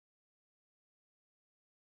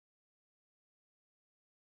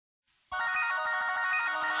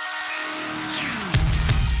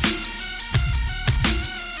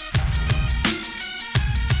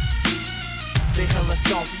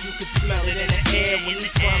it in the air. When you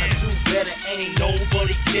tryna do better, ain't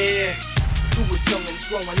nobody care. To us youngins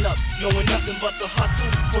growing up, knowing nothing but the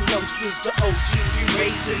hustle. From youngsters to OGs, we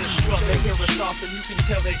raised in the struggle. They hear us often, you can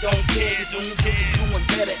tell they don't care. When you get to doing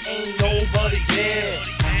better, ain't nobody there.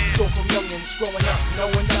 So from youngins growing up,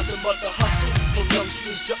 knowing nothing but the hustle. From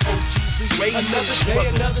youngsters to OGs, we raised in the struggle.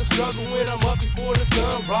 Another day, another struggle when I'm up before the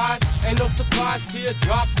sunrise. Ain't no surprise,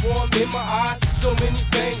 teardrops form in my eyes. So many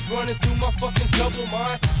things running through my fucking troubled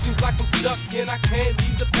mind. Seems like I'm stuck and I can't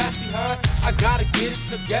leave the past behind. I gotta get it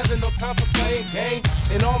together, no time for playing games.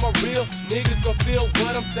 And all my real niggas gon' feel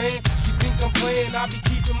what I'm saying. You think I'm playing, I be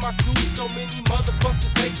keeping my cool. So many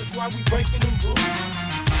motherfuckers hate, that's why we breaking them rules.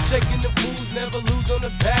 Shaking the fools, never lose on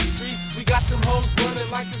the back street. We got them hoes running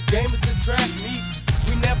like this game is a track meet.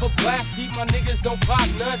 We never blast heat, my niggas don't pop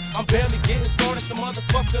none. I'm barely getting started, so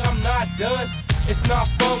motherfucker, I'm not done. It's not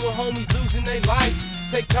fun when homies losing their life.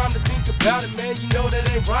 Take time to think about it, man, you know that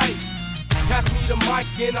ain't right. Pass me the mic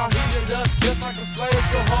and I'll heat it up just like a flame.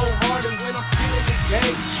 Feel wholehearted when I'm still in this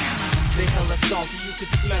game. They hella salty, you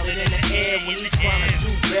can smell it in the air. When you tryna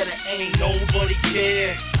do better, ain't nobody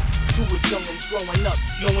care. To us youngins growing up,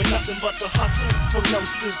 knowing nothing but the hustle. From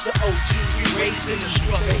youngsters to OGs, we raised in the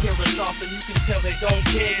struggle. They hear us often, you can tell they don't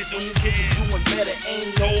care. When you get to doing better,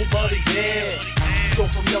 ain't nobody there. So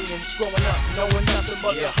from youngins growing up, knowing nothing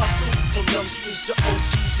but the hustle. From youngsters to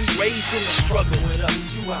OGs, we raised in the struggle. With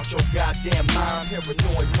us, you out your goddamn mind.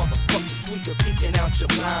 Paranoid motherfuckers tweaking, peeking out your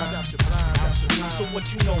blinds. So what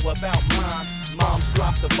you know about mine? Moms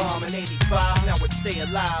dropped the bomb in '85, now it's stay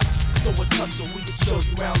alive. So it's hustle, we can show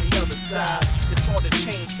you around the other side. It's hard to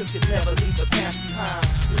change, cause you never leave the past behind.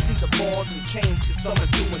 You see the bars and chains, cause some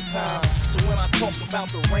are doing time. So when I talk about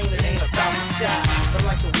the rain, it ain't about the sky, but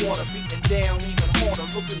like the water beating down, even harder.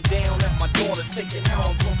 Looking down at my daughters, thinking how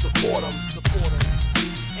I'm gonna support them.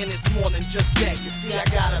 And it's more than just that. You see, I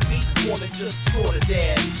gotta be more than just sorta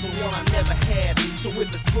dad, the one I never had. So if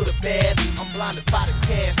it's good or bad, I'm blinded by the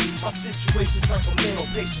cash. My situation's like a mental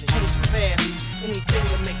patient, changing fast. Anything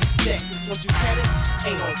to make it stack, cause once you had it,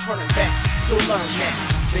 ain't no turning back. You'll learn that.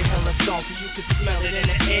 They hella salty, you can smell it in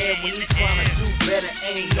the air. When you tryna do better,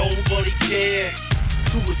 ain't nobody care.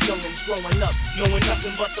 To us youngins growing up, knowing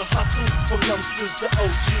nothing but the hustle. From youngsters to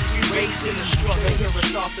OGs, we raised in the struggle. They hear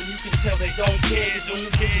us often, you can tell they don't care. When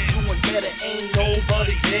you get to doing better, ain't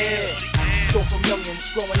nobody there. So from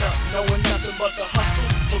youngins growing up, knowing nothing but the hustle.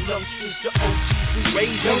 From youngsters to OGs, we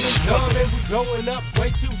raised in the struggle. And we growing up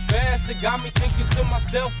way too fast. It got me thinking to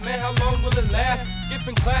myself, man, how long will it last?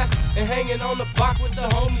 Skipping class and hanging on the block with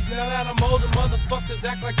the homies. Now that I'm older, motherfuckers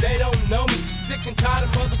act like they don't know me. Sick and tired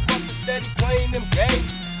of motherfuckers steady playing them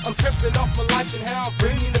games. I'm tripping off my life and how I'm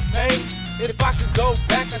bringing the pain. If I could go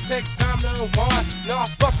back, I'd take time to unwind. Nah,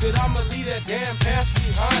 fuck it, I'ma leave that damn past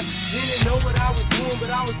behind. Didn't know what I was doing, but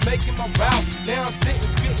I was making my route. Now I'm sitting,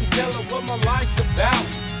 spitting, telling what my life's about.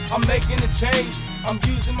 I'm making a change, I'm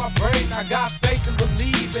using my brain. I got faith and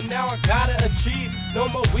believe, and now I gotta achieve. No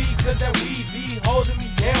more weed, cause that weed be holding me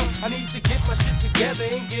down. I need to get my shit together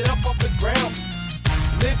and get up off the ground.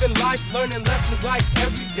 Living life, learning lessons like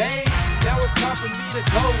every day. Now it's time for me to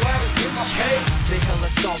go out and get my pay. They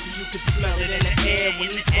hella salty, you can smell it in the air.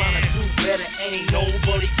 When you tryna do better, ain't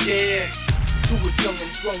nobody care. To us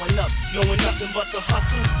youngins growing up, knowing nothing but the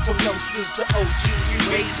hustle. From youngsters to OGs, we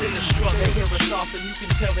raised in the struggle. They hear us often, you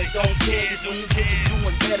can tell they don't care. When you get to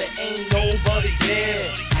doing better, ain't nobody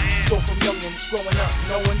there. So from youngins growing up,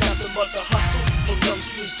 knowing nothing but the hustle. From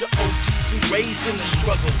youngsters to OGs, we raised in the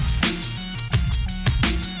struggle.